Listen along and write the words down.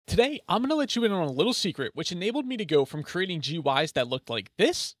Today, I'm going to let you in on a little secret which enabled me to go from creating GUIs that looked like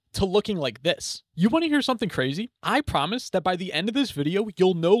this to looking like this. You want to hear something crazy? I promise that by the end of this video,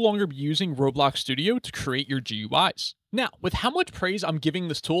 you'll no longer be using Roblox Studio to create your GUIs. Now, with how much praise I'm giving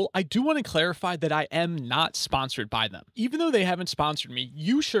this tool, I do want to clarify that I am not sponsored by them. Even though they haven't sponsored me,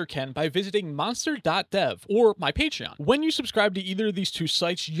 you sure can by visiting MonzterDev or my Patreon. When you subscribe to either of these two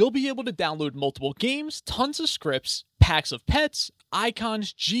sites, you'll be able to download multiple games, tons of scripts, packs of pets,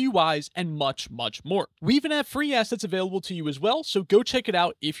 icons, GUIs, and much, much more. We even have free assets available to you as well, so go check it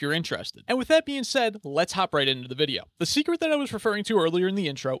out if you're interested. And with that being said, let's hop right into the video. The secret that I was referring to earlier in the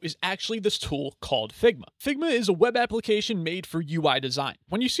intro is actually this tool called Figma. Figma is a web application made for UI design.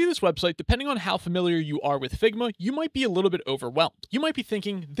 When you see this website, depending on how familiar you are with Figma, you might be a little bit overwhelmed. You might be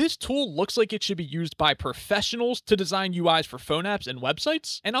thinking, this tool looks like it should be used by professionals to design UIs for phone apps and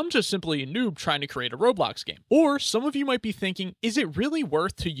websites, and I'm just simply a noob trying to create a Roblox game. Or some of you might be thinking, is it really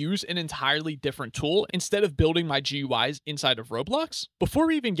worth to use an entirely different tool instead of building my GUIs inside of Roblox? Before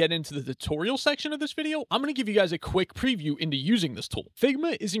we even get into the tutorial section of this video, I'm going to give you guys a quick preview into using this tool.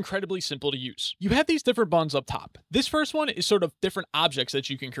 Figma is incredibly simple to use. You have these different buttons up top. This first one is sort of different objects that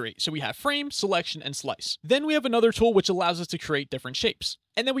you can create. So we have frame, selection, and slice. Then we have another tool which allows us to create different shapes.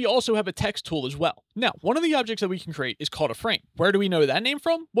 And then we also have a text tool as well. Now, one of the objects that we can create is called a frame. Where do we know that name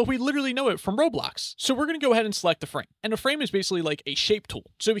from? Well, we literally know it from Roblox. So we're going to go ahead and select a frame. And a frame is basically like a shape tool.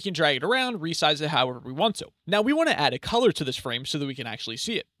 So we can drag it around, resize it however we want to. Now, we want to add a color to this frame so that we can actually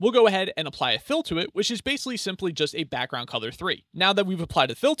see it. We'll go ahead and apply a fill to it, which is basically simply just a background color 3. Now that we've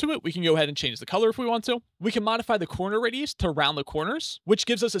applied a fill to it, we can go ahead and change the color if we want to. We can modify the corner radius to round the corners, which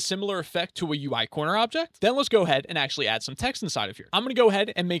gives us a similar effect to a UI corner object. Then let's go ahead and actually add some text inside of here. I'm going to go ahead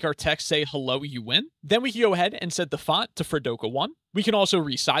and make our text say hello you win. Then we can go ahead and set the font to Fredoka 1. We can also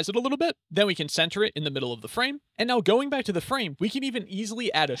resize it a little bit. Then we can center it in the middle of the frame. And now going back to the frame, we can even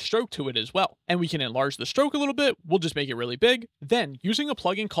easily add a stroke to it as well. And we can enlarge the stroke a little bit. We'll just make it really big. Then using a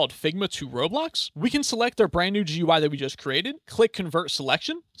plugin called Figma to Roblox, we can select our brand new GUI that we just created, click convert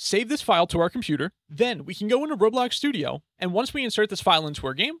selection, save this file to our computer. Then we can go into Roblox Studio. And once we insert this file into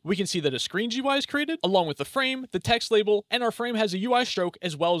our game, we can see that a Screen GUI is created along with the frame, the text label, and our frame has a UI stroke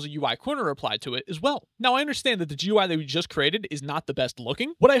as well as a UI corner applied to it as well. Now I understand that the GUI that we just created is not the best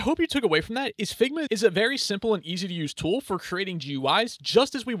looking. What I hope you took away from that is Figma is a very simple and easy to use tool for creating GUIs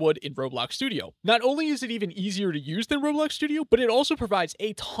just as we would in Roblox Studio. Not only is it even easier to use than Roblox Studio, but it also provides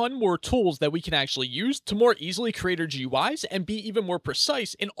a ton more tools that we can actually use to more easily create our GUIs and be even more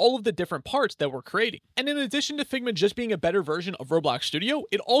precise in all of the different parts that we're creating. And in addition to Figma just being a better version of Roblox Studio,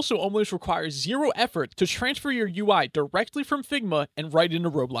 it also almost requires zero effort to transfer your UI directly from Figma and right into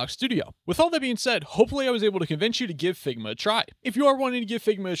Roblox Studio. With all that being said, hopefully I was able to convince you to give Figma a try. If you are wanting to give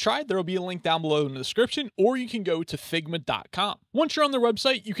Figma a try, there will be a link down below in the description, or you can go to figma.com. Once you're on their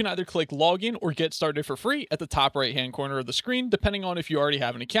website, you can either click login or get started for free at the top right hand corner of the screen, depending on if you already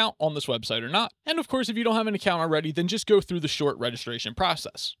have an account on this website or not. And of course, if you don't have an account already, then just go through the short registration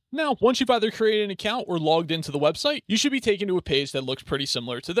process. Now, once you've either created an account or logged into the website, you should be taken to a page that looks pretty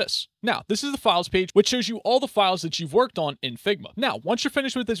similar to this. Now, this is the files page, which shows you all the files that you've worked on in Figma. Now, once you're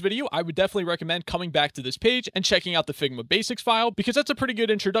finished with this video, I would definitely recommend coming back to this page and checking out the Figma basics file, because that's a pretty good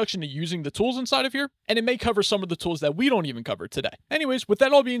introduction to using the tools inside of here, and it may cover some of the tools that we don't even cover today. Anyways, with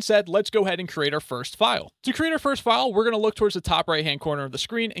that all being said, let's go ahead and create our first file. To create our first file, we're going to look towards the top right hand corner of the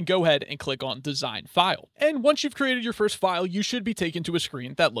screen and go ahead and click on Design File. And once you've created your first file, you should be taken to a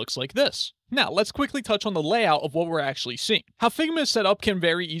screen that looks like this. Now, let's quickly touch on the layout of what we're actually seeing. How Figma is set up can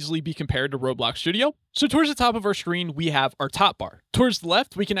very easily be compared to Roblox Studio. So towards the top of our screen, we have our top bar. Towards the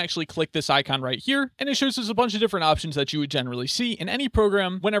left, we can actually click this icon right here, and it shows us a bunch of different options that you would generally see in any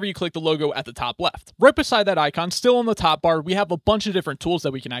program whenever you click the logo at the top left. Right beside that icon, still on the top bar, we have a bunch of different tools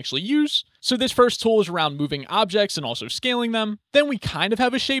that we can actually use. So this first tool is around moving objects and also scaling them. Then we kind of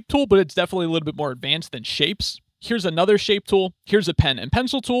have a shape tool, but it's definitely a little bit more advanced than shapes. Here's another shape tool. Here's a pen and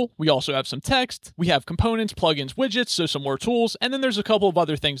pencil tool. We also have some text. We have components, plugins, widgets, so some more tools. And then there's a couple of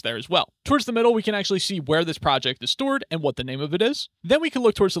other things there as well. Towards the middle, we can actually see where this project is stored and what the name of it is. Then we can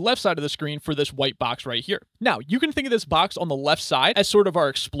look towards the left side of the screen for this white box right here. Now, you can think of this box on the left side as sort of our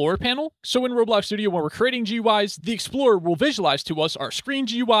Explorer panel. So in Roblox Studio, when we're creating GUIs, the Explorer will visualize to us our Screen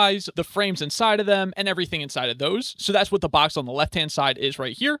GUIs, the frames inside of them, and everything inside of those. So that's what the box on the left-hand side is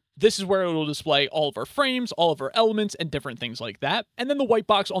right here. This is where it will display all of our frames, all of our elements, and different things like that. And then the white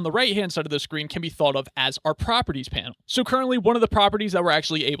box on the right-hand side of the screen can be thought of as our properties panel. So currently, one of the properties that we're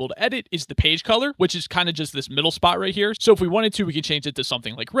actually able to edit is is the page color, which is kind of just this middle spot right here. So if we wanted to, we could change it to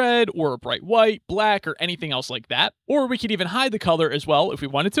something like red or a bright white, black, or anything else like that. Or we could even hide the color as well if we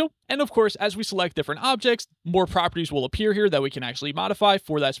wanted to. And of course, as we select different objects, more properties will appear here that we can actually modify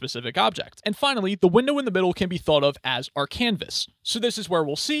for that specific object. And finally, the window in the middle can be thought of as our canvas. So this is where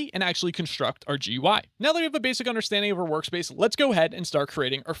we'll see and actually construct our GUI. Now that we have a basic understanding of our workspace, let's go ahead and start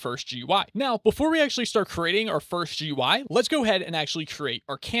creating our first GUI. Now, before we actually start creating our first GUI, let's go ahead and actually create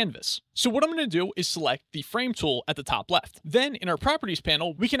our canvas. So what I'm going to do is select the frame tool at the top left. Then in our properties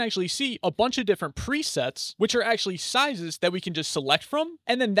panel, we can actually see a bunch of different presets, which are actually sizes that we can just select from.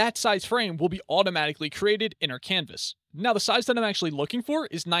 And then that size frame will be automatically created in our canvas. Now, the size that I'm actually looking for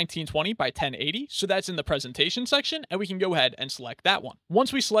is 1920 by 1080, so that's in the presentation section, and we can go ahead and select that one.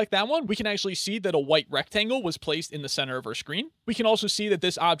 Once we select that one, we can actually see that a white rectangle was placed in the center of our screen. We can also see that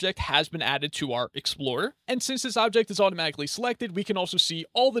this object has been added to our Explorer, and since this object is automatically selected, we can also see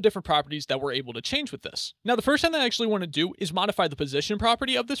all the different properties that we're able to change with this. Now, the first thing that I actually want to do is modify the position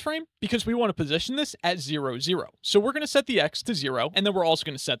property of this frame, because we want to position this at 0, 0. So we're going to set the X to 0, and then we're also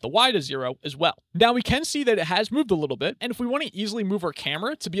going to set the Y to 0 as well. Now, we can see that it has moved a little bit, and if we want to easily move our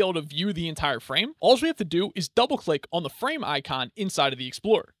camera to be able to view the entire frame, all we have to do is double click on the frame icon inside of the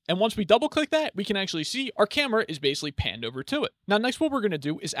Explorer. And once we double click that, we can actually see our camera is basically panned over to it. Now, next what we're going to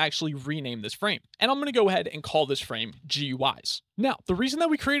do is actually rename this frame. And I'm going to go ahead and call this frame GUIs. Now, the reason that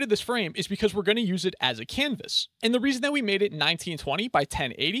we created this frame is because we're going to use it as a canvas. And the reason that we made it 1920 by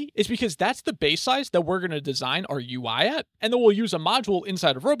 1080 is because that's the base size that we're going to design our UI at. And then we'll use a module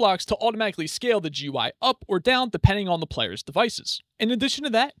inside of Roblox to automatically scale the GUI up or down depending on the player's devices. In addition to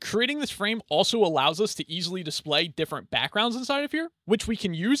that, creating this frame also allows us to easily display different backgrounds inside of here, which we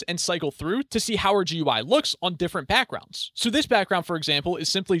can use and cycle through to see how our GUI looks on different backgrounds. So this background, for example, is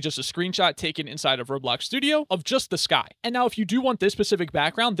simply just a screenshot taken inside of Roblox Studio of just the sky. And now if you do want this specific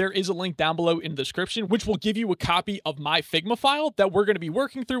background, there is a link down below in the description, which will give you a copy of my Figma file that we're going to be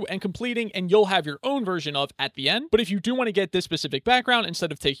working through and completing, and you'll have your own version of at the end. But if you do want to get this specific background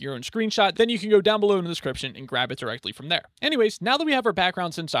instead of taking your own screenshot, then you can go down below in the description and grab it directly from there. Anyways, now that we have our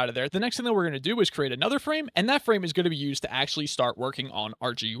backgrounds inside of there, the next thing that we're going to do is create another frame, and that frame is going to be used to actually start working on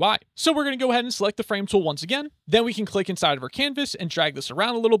our GUI. So we're going to go ahead and select the frame tool once again. Then we can click inside of our canvas and drag this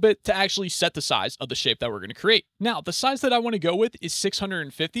around a little bit to actually set the size of the shape that we're going to create. Now, the size that I want to go with is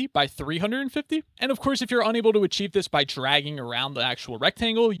 650 by 350. And of course, if you're unable to achieve this by dragging around the actual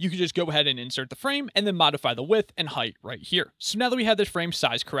rectangle, you can just go ahead and insert the frame and then modify the width and height right here. So now that we have this frame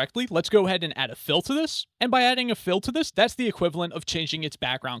sized correctly, let's go ahead and add a fill to this. And by adding a fill to this, that's the equivalent of changing its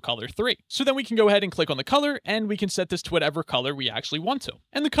background color 3. So then we can go ahead and click on the color, and we can set this to whatever color we actually want to.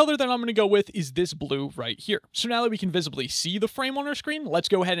 And the color that I'm going to go with is this blue right here. So now that we can visibly see the frame on our screen, let's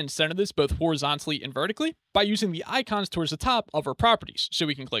go ahead and center this both horizontally and vertically by using the icons towards the top of our properties. So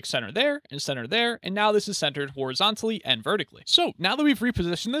we can click center there, and now this is centered horizontally and vertically. So now that we've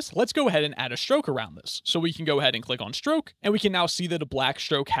repositioned this, let's go ahead and add a stroke around this. So we can go ahead and click on stroke, and we can now see that a black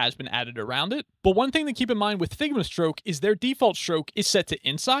stroke has been added around it. But one thing to keep in mind with Figma stroke is their default stroke is set to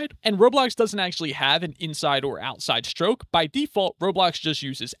inside, and Roblox doesn't actually have an inside or outside stroke. By default, Roblox just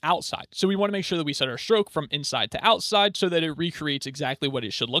uses outside. So we want to make sure that we set our stroke from inside to outside so that it recreates exactly what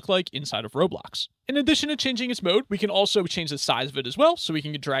it should look like inside of Roblox. In addition to changing its mode, we can also change the size of it as well, so we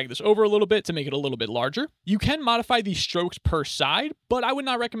can drag this over a little bit to make it a little bit larger. You can modify the strokes per side, but I would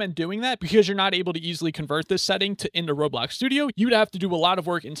not recommend doing that because you're not able to easily convert this setting into Roblox Studio. You'd have to do a lot of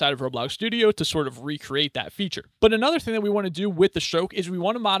work inside of Roblox Studio to sort of recreate that feature. But another thing that we want to do with the stroke is we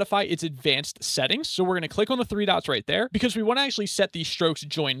want to modify its advanced settings. So we're going to click on the 3 dots right there because we want to actually set the strokes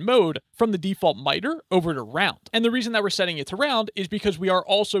join mode from the default miter over to round. And the reason that we're setting it to round is because we are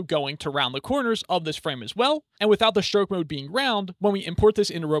also going to round the corners of this frame as well. And without the stroke mode being round, when we import this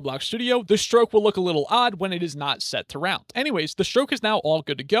into Roblox Studio, the stroke will look a little odd when it is not set to round. Anyways, the stroke is now all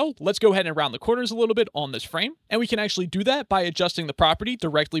good to go. Let's go ahead and round the corners a little bit on this frame. And we can actually do that by adjusting the property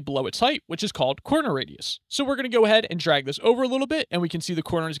directly below its height, which is called corner radius. So we're going to go ahead and drag this over a little bit, and we can see the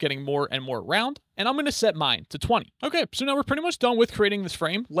corners getting more and more round. And I'm going to set mine to 20. Okay, so now we're pretty much done with creating this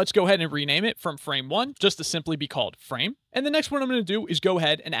frame. Let's go ahead and rename it from frame 1 just to simply be called frame. And the next one I'm going to do is go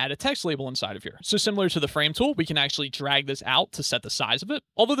ahead and add a text label inside of here. So similar to the frame tool, we can actually drag this out to set the size of it.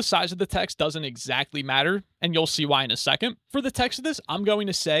 Although the size of the text doesn't exactly matter, and you'll see why in a second. For the text of this, I'm going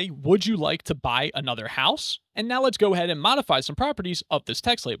to say, would you like to buy another house? And now let's go ahead and modify some properties of this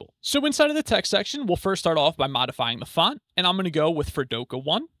text label. So inside of the text section, we'll first start off by modifying the font, and I'm going to go with Fredoka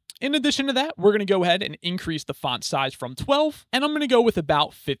 1. In addition to that, we're going to go ahead and increase the font size from 12, and I'm going to go with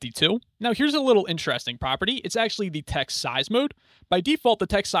about 52. Now here's a little interesting property. It's actually the text size mode. By default, the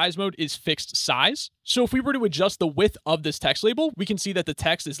text size mode is fixed size. So if we were to adjust the width of this text label, we can see that the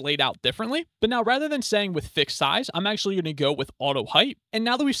text is laid out differently. But now rather than saying with fixed size, I'm actually going to go with auto height. And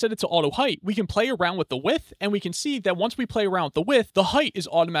now that we've set it to auto height, we can play around with the width, and we can see that once we play around with the width, the height is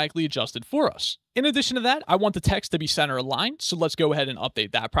automatically adjusted for us. In addition to that, I want the text to be center aligned, so let's go ahead and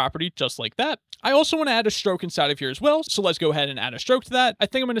update that property just like that. I also want to add a stroke inside of here as well, so let's go ahead and add a stroke to that. I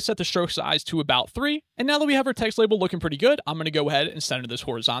think I'm going to set the stroke size to about 3. And now that we have our text label looking pretty good, I'm going to go ahead and center this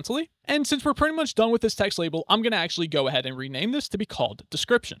horizontally. And since we're pretty much done with this text label, I'm going to actually go ahead and rename this to be called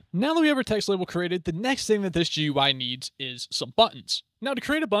description. Now that we have our text label created, the next thing that this GUI needs is some buttons. Now to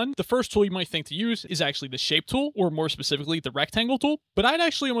create a button, the first tool you might think to use is actually the shape tool, or more specifically the rectangle tool. But I'd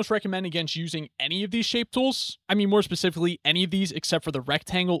actually almost recommend against using any of these shape tools. I mean, more specifically, any of these except for the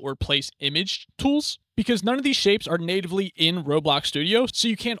rectangle or place image tools, because none of these shapes are natively in Roblox Studio, so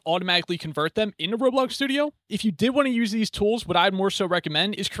you can't automatically convert them into Roblox Studio. If you did want to use these tools, what I'd more so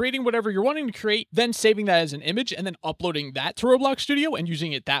recommend is creating whatever you're wanting to create, then saving that as an image, and then uploading that to Roblox Studio and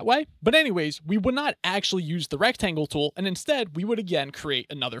using it that way. But anyways, we would not actually use the rectangle tool, and instead, we would again create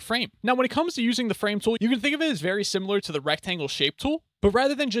another frame. Now, when it comes to using the frame tool, you can think of it as very similar to the rectangle shape tool. But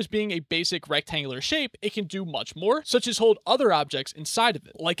rather than just being a basic rectangular shape, it can do much more, such as hold other objects inside of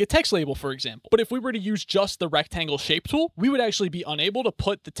it, like a text label, for example. But if we were to use just the rectangle shape tool, we would actually be unable to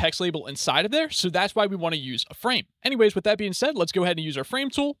put the text label inside of there, so that's why we want to use a frame. Anyways, with that being said, let's go ahead and use our frame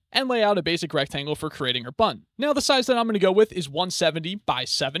tool and lay out a basic rectangle for creating our button. Now, the size that I'm going to go with is 170 by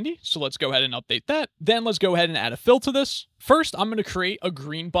 70, so let's go ahead and update that. Then let's go ahead and add a fill to this. First, I'm going to create a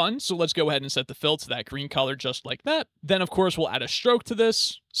green button, so let's go ahead and set the fill to that green color just like that. Then, of course, we'll add a stroke to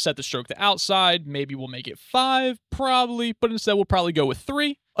this, set the stroke to outside. Maybe we'll make it 5, probably, but instead we'll probably go with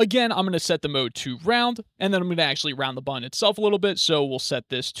 3. Again, I'm going to set the mode to round, and then I'm going to actually round the button itself a little bit, so we'll set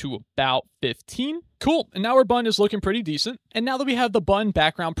this to about 15. Cool, and now our button is looking pretty decent. And now that we have the button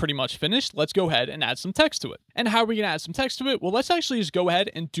background pretty much finished, let's go ahead and add some text to it. And how are we going to add some text to it? Well, let's actually just go ahead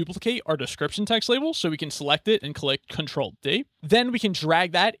and duplicate our description text label, so we can select it and click Control-D. Then we can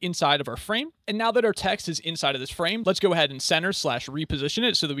drag that inside of our frame. And now that our text is inside of this frame, let's go ahead and center/reposition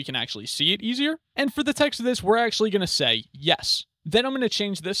it so that we can actually see it easier. And for the text of this, we're actually going to say yes. Then I'm going to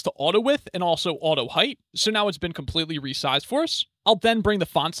change this to auto width and also auto height. So now it's been completely resized for us. I'll then bring the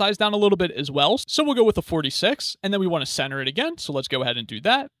font size down a little bit as well. So we'll go with a 46, and then we want to center it again. So let's go ahead and do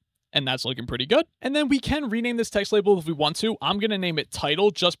that. And that's looking pretty good. And then we can rename this text label if we want to. I'm going to name it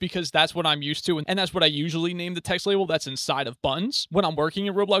title just because that's what I'm used to. And that's what I usually name the text label that's inside of buttons when I'm working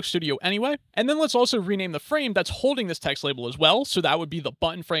in Roblox Studio anyway. And then let's also rename the frame that's holding this text label as well. So that would be the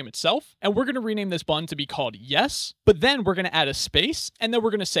button frame itself. And we're going to rename this button to be called yes. But then we're going to add a space, and then we're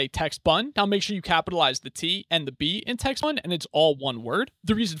going to say text button. Now make sure you capitalize the T and the B in text button, and it's all one word.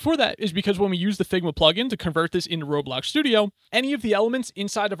 The reason for that is because when we use the Figma plugin to convert this into Roblox Studio, any of the elements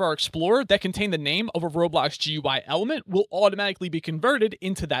inside of our Explorer that contain the name of a Roblox GUI element will automatically be converted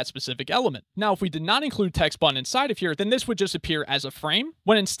into that specific element. Now, if we did not include text button inside of here, then this would just appear as a frame,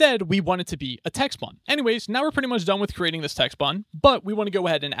 when instead we want it to be a text button. Anyways, now we're pretty much done with creating this text button, but we want to go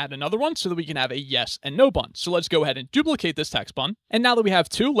ahead and add another one so that we can have a yes and no button. So let's go ahead and duplicate this text button. And now that we have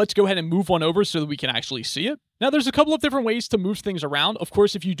 2, let's go ahead and move one over so that we can actually see it. Now, there's a couple of different ways to move things around. Of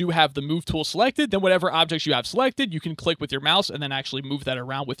course, if you do have the move tool selected, then whatever objects you have selected, you can click with your mouse and then actually move that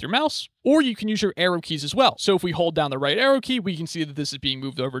around with your mouse. Or you can use your arrow keys as well. So if we hold down the right arrow key, we can see that this is being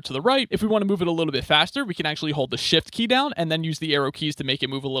moved over to the right. If we want to move it a little bit faster, we can actually hold the shift key down and then use the arrow keys to make it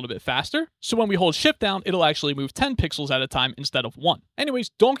move a little bit faster. So when we hold shift down, it'll actually move 10 pixels at a time instead of 1.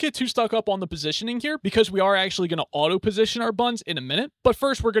 Anyways, don't get too stuck up on the positioning here because we are actually going to auto position our buttons in a minute. But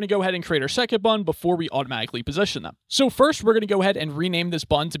first, we're going to go ahead and create our second button before we automatically position them. So first, we're going to go ahead and rename this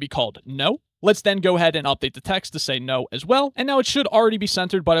button to be called no. Let's then go ahead and update the text to say no as well. And now it should already be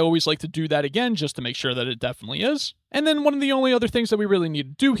centered, but I always like to do that again just to make sure that it definitely is. And then one of the only other things that we really need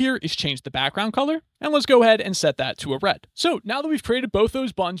to do here is change the background color. And let's go ahead and set that to a red. So now that we've created both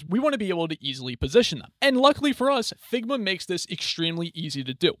those buttons, we want to be able to easily position them. And luckily for us, Figma makes this extremely easy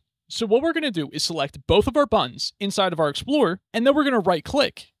to do. So what we're going to do is select both of our buttons inside of our Explorer, and then we're going to right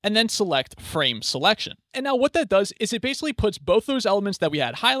click and then select Frame Selection. And now what that does is it basically puts both those elements that we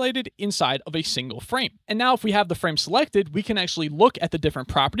had highlighted inside of a single frame. And now if we have the frame selected, we can actually look at the different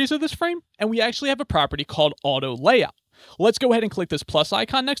properties of this frame, and we actually have a property called Auto Layout. Let's go ahead and click this plus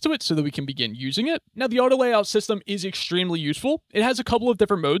icon next to it so that we can begin using it. Now, the auto layout system is extremely useful. It has a couple of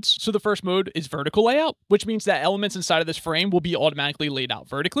different modes. So the first mode is vertical layout, which means that elements inside of this frame will be automatically laid out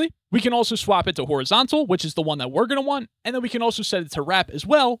vertically. We can also swap it to horizontal, which is the one that we're going to want. And then we can also set it to wrap as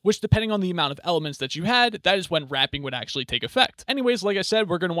well, which depending on the amount of elements that you had, that is when wrapping would actually take effect. Anyways, like I said,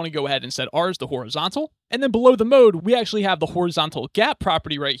 we're going to want to go ahead and set ours to horizontal. And then below the mode, we actually have the horizontal gap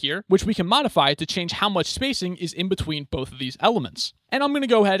property right here, which we can modify to change how much spacing is in between both of these elements. And I'm going to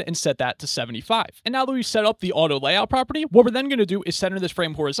go ahead and set that to 75. And now that we've set up the auto layout property, what we're then going to do is center this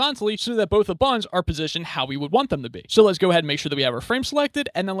frame horizontally so that both the buttons are positioned how we would want them to be. So let's go ahead and make sure that we have our frame selected,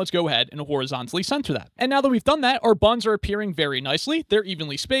 and then let's go ahead and horizontally center that. And now that we've done that, our buttons are appearing very nicely. They're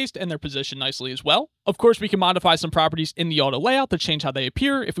evenly spaced and they're positioned nicely as well. Of course, we can modify some properties in the auto layout to change how they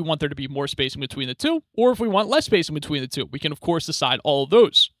appear if we want there to be more spacing between the two, or if we want less spacing between the two. We can, of course, decide all of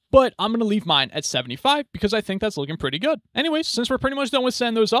those. But I'm going to leave mine at 75 because I think that's looking pretty good. Anyways, since we're pretty much done with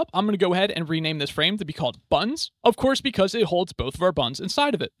setting those up, I'm going to go ahead and rename this frame to be called Buttons. Of course, because it holds both of our buttons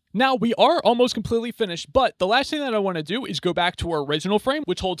inside of it. Now, we are almost completely finished, but the last thing that I want to do is go back to our original frame,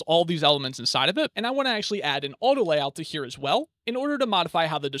 which holds all these elements inside of it. And I want to actually add an auto layout to here as well, in order to modify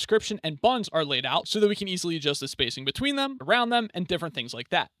how the description and buttons are laid out so that we can easily adjust the spacing between them, around them, and different things like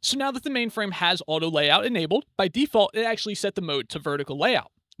that. So now that the main frame has auto layout enabled, by default, it actually set the mode to vertical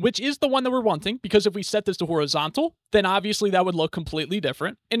layout, which is the one that we're wanting, because if we set this to horizontal, then obviously that would look completely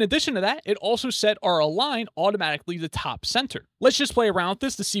different. In addition to that, it also set our align automatically to top center. Let's just play around with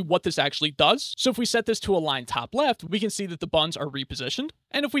this to see what this actually does. So if we set this to align top left, we can see that the buttons are repositioned.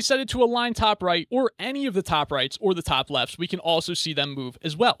 And if we set it to align top right, or any of the top rights or the top lefts, we can also see them move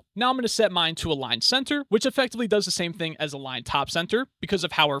as well. Now I'm going to set mine to align center, which effectively does the same thing as align top center because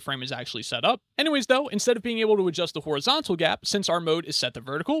of how our frame is actually set up. Anyways though, instead of being able to adjust the horizontal gap, since our mode is set to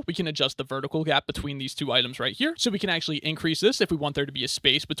vertical, we can adjust the vertical gap between these two items right here. So we can actually increase this if we want there to be a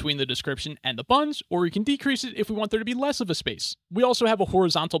space between the description and the buttons, or we can decrease it if we want there to be less of a space. We also have a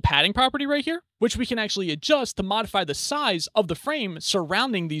horizontal padding property right here, which we can actually adjust to modify the size of the frame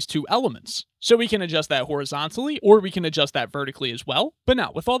surrounding these two elements. So we can adjust that horizontally, or we can adjust that vertically as well. But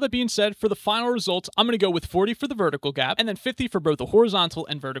now, with all that being said, for the final results, I'm going to go with 40 for the vertical gap, and then 50 for both the horizontal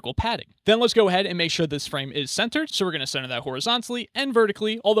and vertical padding. Then let's go ahead and make sure this frame is centered. So we're going to center that horizontally and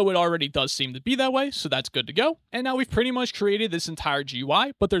vertically, although it already does seem to be that way, so that's good to go. And now we've pretty much created this entire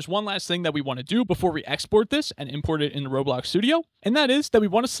GUI, but there's one last thing that we want to do before we export this and import it into Roblox Studio, and that is that we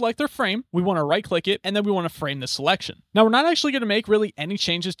want to select our frame, we want to right-click it, and then we want to frame the selection. Now, we're not actually going to make really any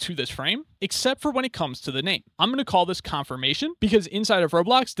changes to this frame, except for when it comes to the name. I'm going to call this confirmation because inside of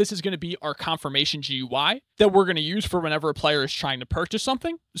Roblox, this is going to be our confirmation GUI that we're going to use for whenever a player is trying to purchase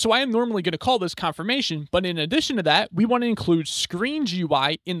something. So I am normally going to call this confirmation, but in addition to that, we want to include Screen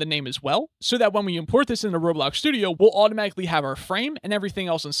Gui in the name as well, so that when we import this into Roblox Studio, we'll automatically have our frame and everything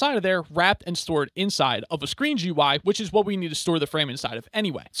else inside of there wrapped and stored inside of a Screen Gui, which is what we need to store the frame inside of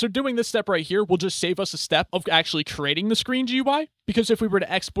anyway. So doing this step right here will just save us a step of actually creating the Screen Gui, because if we were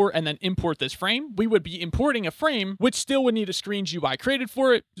to export and then import this frame, we would be importing a frame which still would need a Screen Gui created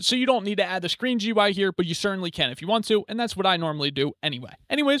for it. So you don't need to add the Screen Gui here, but you certainly can if you want to, and that's what I normally do anyway.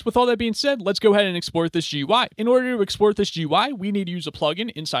 Anyways, with all that being said, let's go ahead and export this GUI. In order to export this GUI, we need to use a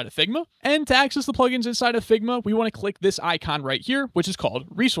plugin inside of Figma. And to access the plugins inside of Figma, we want to click this icon right here, which is called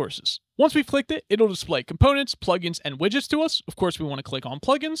Resources. Once we've clicked it, it'll display components, plugins, and widgets to us. Of course, we want to click on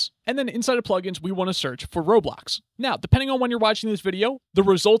plugins, and then inside of plugins, we want to search for Roblox. Now, depending on when you're watching this video, the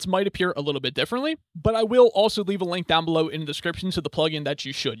results might appear a little bit differently, but I will also leave a link down below in the description to the plugin that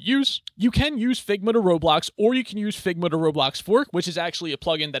you should use. You can use Figma to Roblox, or you can use Figma to Roblox Fork, which is actually a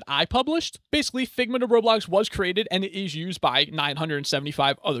plugin that I published. Basically, Figma to Roblox was created, and it is used by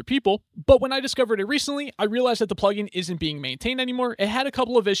 975 other people, but when I discovered it recently, I realized that the plugin isn't being maintained anymore. It had a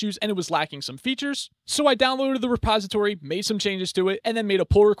couple of issues, and it was lacking some features. So I downloaded the repository, made some changes to it, and then made a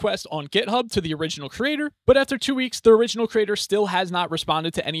pull request on GitHub to the original creator. But after 2 weeks, the original creator still has not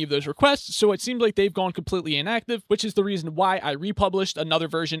responded to any of those requests, so it seems like they've gone completely inactive, which is the reason why I republished another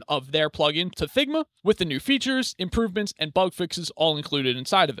version of their plugin to Figma with the new features, improvements, and bug fixes all included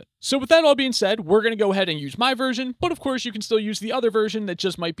inside of it. So with that all being said, we're going to go ahead and use my version, but of course you can still use the other version that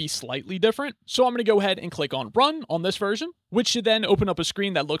just might be slightly different. So I'm going to go ahead and click on Run on this version, which should then open up a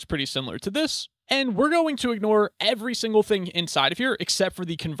screen that looks pretty similar to this. And we're going to ignore every single thing inside of here except for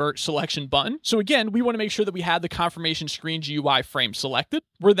the convert selection button. So again, we want to make sure that we have the confirmation Screen GUI frame selected.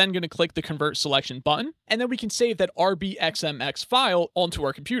 We're then going to click the convert selection button, and then we can save that RBXMX file onto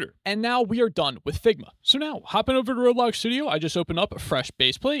our computer. And now we are done with Figma. So now hopping over to Roblox Studio, I just opened up a fresh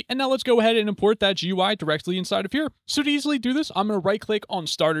base plate, and now let's go ahead and import that GUI directly inside of here. So to easily do this, I'm going to right click on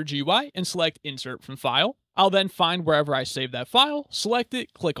Starter GUI and select Insert from File. I'll then find wherever I saved that file, select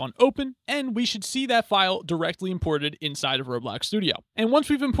it, click on open, and we should see that file directly imported inside of Roblox Studio. And once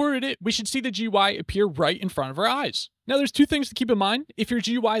we've imported it, we should see the GUI appear right in front of our eyes. Now, there's two things to keep in mind. If your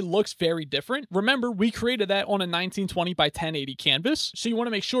GUI looks very different, remember we created that on a 1920 by 1080 canvas, so you want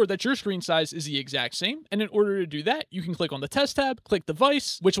to make sure that your screen size is the exact same. And in order to do that, you can click on the test tab, click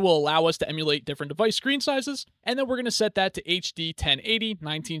device, which will allow us to emulate different device screen sizes, and then we're going to set that to HD 1080,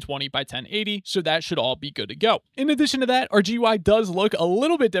 1920 by 1080, so that should all be good to go. In addition to that, our GUI does look a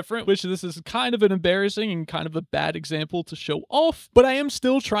little bit different, which this is kind of an embarrassing and kind of a bad example to show off, but I am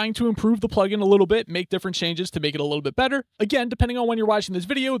still trying to improve the plugin a little bit, make different changes to make it a little bit better. Again, depending on when you're watching this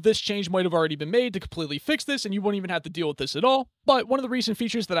video, this change might have already been made to completely fix this and you won't even have to deal with this at all. But one of the recent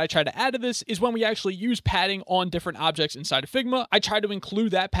features that I try to add to this is when we actually use padding on different objects inside of Figma, I try to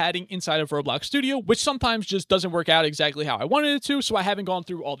include that padding inside of Roblox Studio, which sometimes just doesn't work out exactly how I wanted it to, so I haven't gone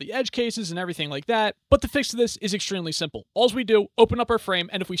through all the edge cases and everything like that. But the fix to this is extremely simple. All we do, open up our frame,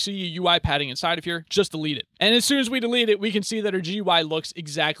 and if we see a UI padding inside of here, just delete it. And as soon as we delete it, we can see that our GUI looks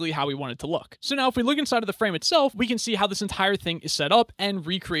exactly how we want it to look. So now if we look inside of the frame itself, we can see how this entire thing is set up and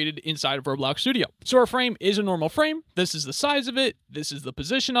recreated inside of Roblox Studio. So our frame is a normal frame. This is the size of it. This is the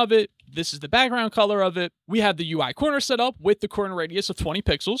position of it. This is the background color of it. We have the UI corner set up with the corner radius of 20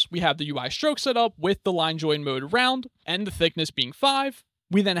 pixels. We have the UI stroke set up with the line join mode round and the thickness being 5.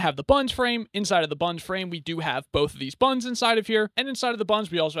 We then have the buns frame. Inside of the buns frame, we do have both of these buns inside of here. And inside of the buns,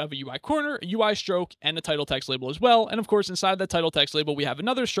 we also have a UI corner, a UI stroke, and a title text label as well. And of course, inside of that title text label, we have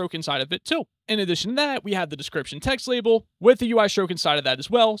another stroke inside of it too. In addition to that, we have the description text label with the UI stroke inside of that as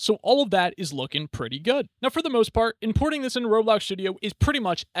well. So all of that is looking pretty good. Now, for the most part, importing this into Roblox Studio is pretty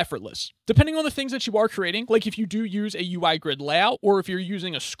much effortless. Depending on the things that you are creating, like if you do use a UI grid layout, or if you're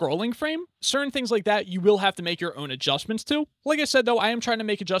using a scrolling frame, certain things like that, you will have to make your own adjustments to. Like I said, though, I am trying to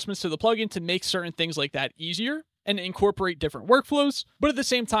make adjustments to the plugin to make certain things like that easier and incorporate different workflows. But at the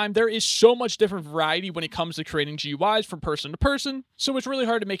same time, there is so much different variety when it comes to creating GUIs from person to person. So it's really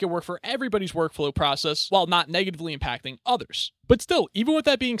hard to make it work for everybody's workflow process while not negatively impacting others. But still, even with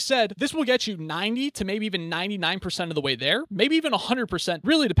that being said, this will get you 90 to maybe even 99% of the way there, maybe even 100%,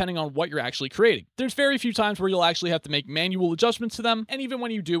 really depending on what you're actually creating. There's very few times where you'll actually have to make manual adjustments to them, and even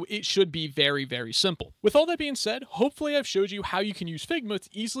when you do, it should be very, very simple. With all that being said, hopefully I've showed you how you can use Figma to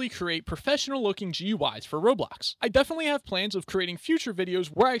easily create professional looking GUIs for Roblox. I definitely have plans of creating future videos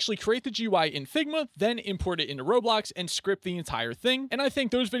where I actually create the GUI in Figma, then import it into Roblox and script the entire thing, and I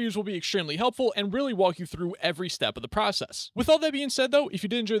think those videos will be extremely helpful and really walk you through every step of the process. With all that being said though, if you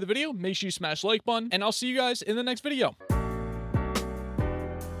did enjoy the video, make sure you smash the like button, and I'll see you guys in the next video.